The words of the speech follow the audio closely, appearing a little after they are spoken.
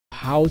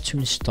how to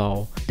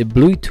install the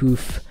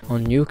Bluetooth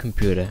on your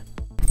computer.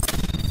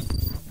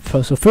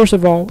 So first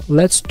of all,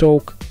 let's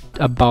talk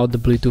about the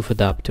Bluetooth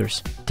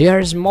adapters. They are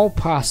a small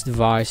pass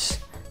device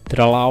that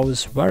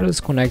allows wireless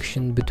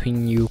connection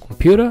between your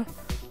computer,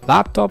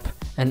 laptop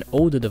and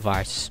other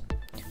devices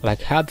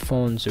like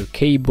headphones or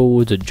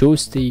keyboards or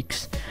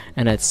joysticks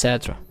and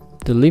etc.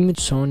 The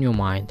limits on your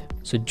mind.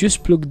 So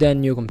just plug that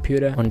in your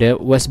computer on the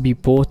USB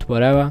port,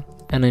 whatever,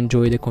 and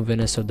enjoy the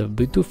convenience of the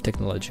Bluetooth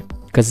technology,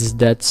 because it's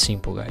that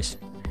simple, guys.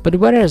 But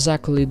where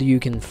exactly do you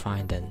can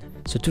find them?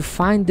 So to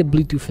find the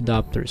Bluetooth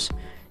adapters,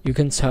 you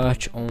can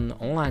search on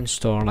online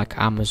store like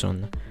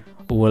Amazon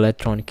or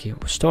electronic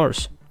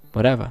stores,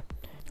 whatever.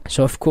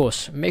 So of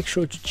course, make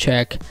sure to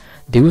check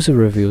the user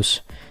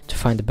reviews to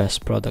find the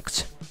best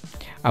products.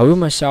 I will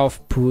myself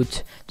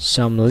put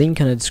some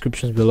link in the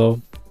description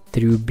below.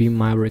 That will be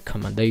my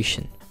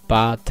recommendation.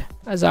 But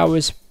as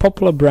always,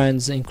 popular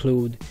brands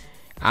include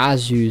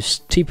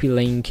Asus,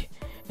 TP-Link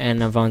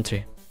and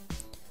Avantri.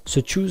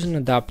 So choose an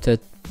adapter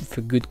for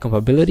good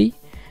compatibility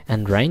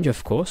and range,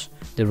 of course.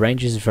 The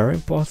range is very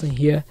important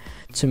here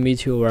to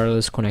meet your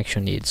wireless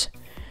connection needs.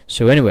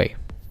 So anyway,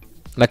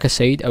 like I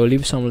said, I will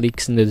leave some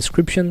links in the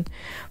description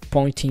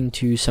pointing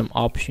to some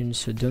options,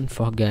 so don't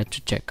forget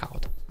to check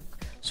out.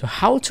 So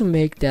how to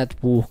make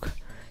that work?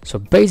 So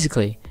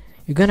basically,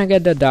 you're gonna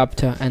get the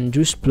adapter and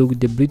just plug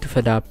the Bluetooth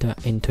adapter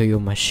into your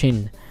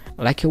machine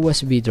like a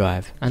USB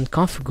drive and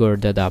configure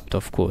the adapter,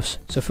 of course.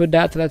 So for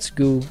that, let's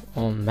go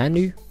on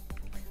menu.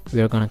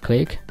 We are gonna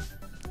click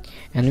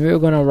and we're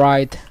gonna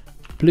write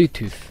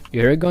Bluetooth.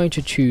 You're going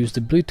to choose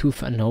the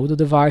Bluetooth and other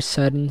device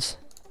settings,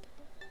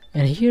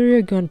 and here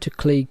you're going to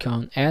click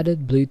on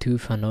Edit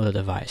Bluetooth and other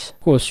device.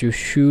 Of course, you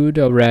should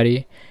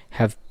already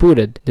have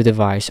putted the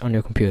device on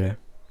your computer.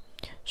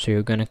 So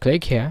you're gonna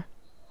click here.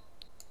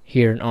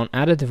 Here on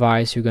Edit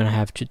Device, you're gonna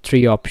have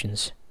three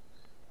options: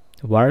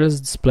 wireless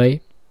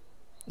display,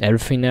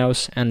 everything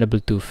else, and the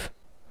Bluetooth.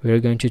 We're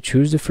going to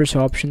choose the first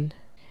option,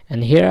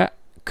 and here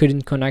I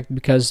couldn't connect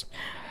because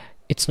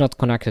it's not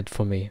connected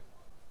for me.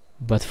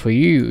 But for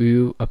you,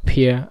 you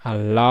appear a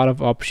lot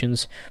of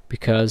options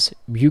because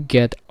you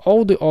get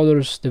all the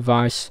others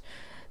device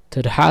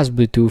that has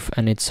Bluetooth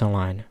and it's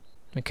online.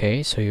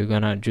 Okay, so you're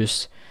gonna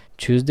just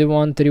choose the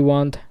one that you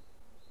want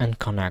and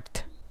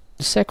connect.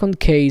 The second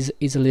case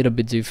is a little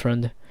bit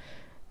different.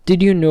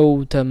 Did you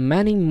know that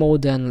many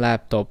modern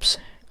laptops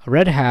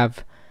already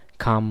have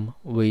come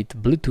with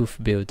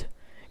Bluetooth built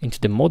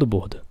into the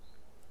motherboard?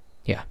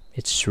 Yeah,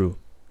 it's true.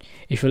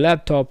 If your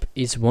laptop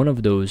is one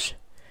of those,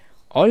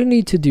 all you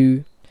need to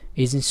do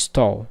is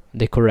install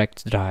the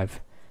correct drive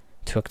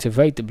to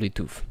activate the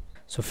Bluetooth.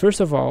 So first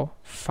of all,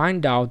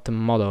 find out the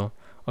model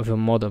of your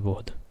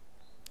motherboard.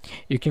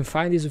 You can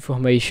find this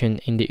information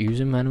in the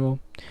user manual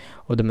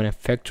or the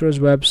manufacturer's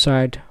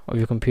website of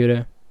your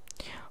computer,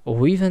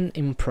 or even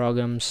in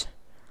programs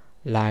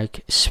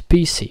like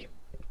SPC.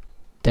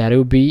 That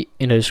will be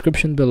in the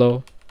description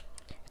below.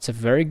 It's a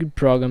very good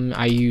program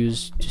I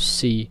use to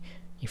see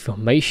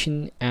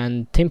information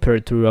and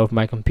temperature of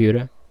my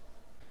computer.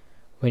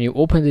 When you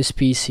open this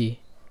PC,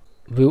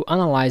 we'll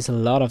analyze a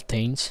lot of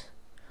things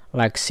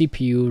like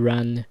CPU,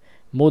 RAM,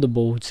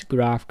 motherboards,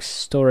 graphics,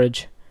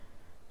 storage,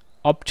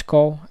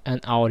 optical and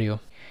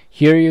audio.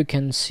 Here you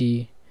can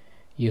see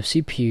your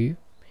CPU,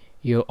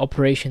 your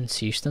operation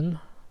system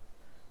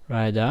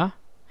right there,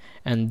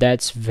 and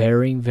that's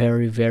very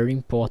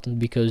important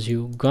because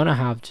you're gonna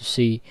have to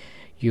see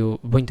your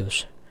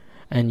Windows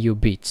and your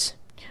bits.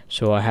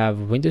 So I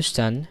have Windows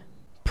 10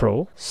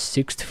 Pro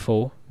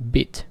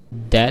 64-bit.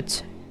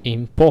 That's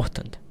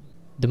important.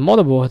 The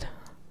motherboard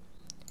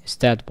is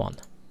that one.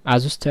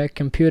 Asus Tech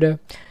computer,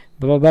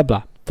 blah blah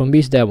blah. For me,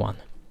 it's that one.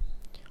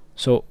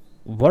 So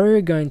what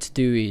we're going to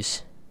do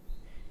is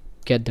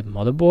get the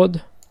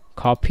motherboard,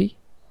 copy,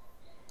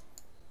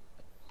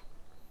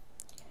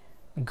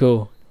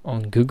 go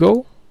on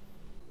Google,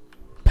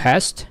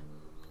 paste.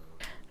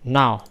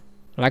 Now,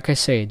 like I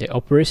say, the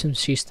operation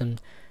system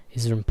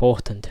is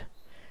important.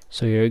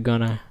 So you're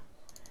gonna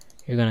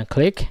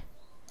click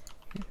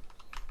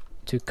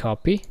to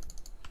copy,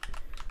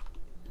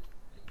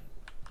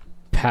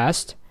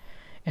 paste,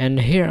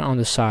 and here on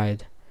the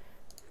side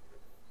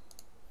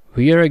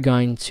we are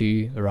going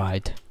to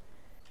write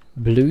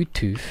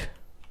Bluetooth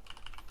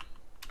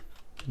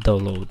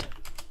download.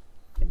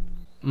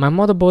 My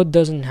motherboard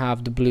doesn't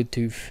have the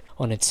Bluetooth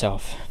on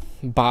itself,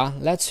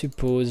 but let's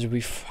suppose we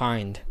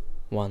find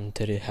one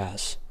that it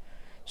has.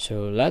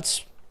 So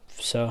let's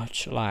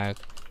search like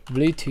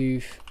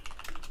Bluetooth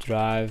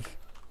drive,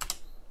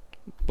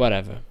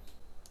 whatever.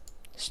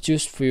 It's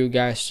just for you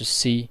guys to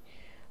see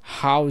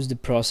how is the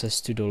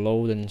process to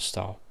download and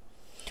install.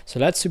 So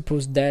let's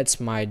suppose that's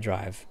my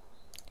drive.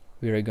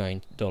 We are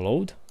going to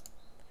download,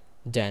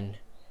 then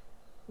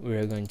we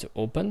are going to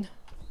open.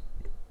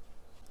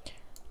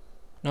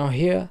 Now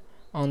here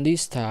on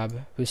this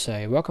tab we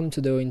say welcome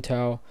to the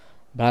Intel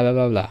blah blah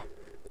blah blah.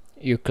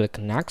 You click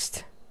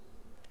next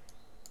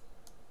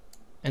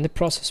and the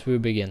process will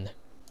begin.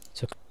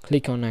 So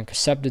click on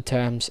accept the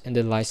terms and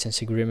the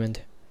license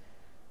agreement.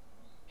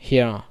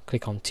 Here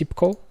click on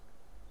typical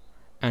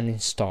and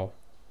install.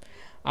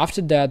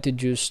 After that, you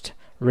just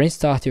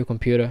restart your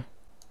computer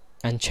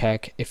and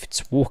check if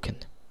it's working.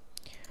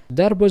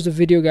 That was the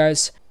video,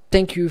 guys.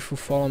 Thank you for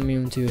following me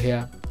until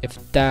here.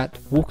 If that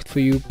worked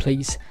for you,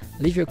 please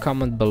leave your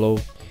comment below.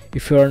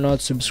 If you are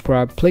not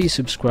subscribed, please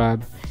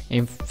subscribe,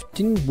 and if it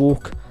didn't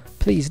work,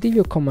 please leave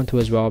your comment too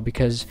as well,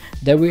 because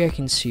that way I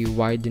can see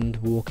why it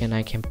didn't work and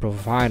I can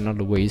provide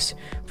other ways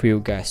for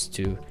you guys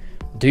to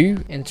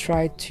do and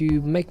try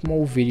to make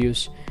more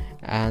videos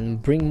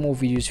and bring more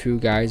videos for you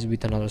guys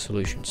with another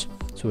solutions.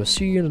 So I'll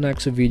see you in the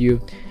next video,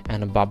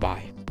 and bye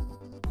bye.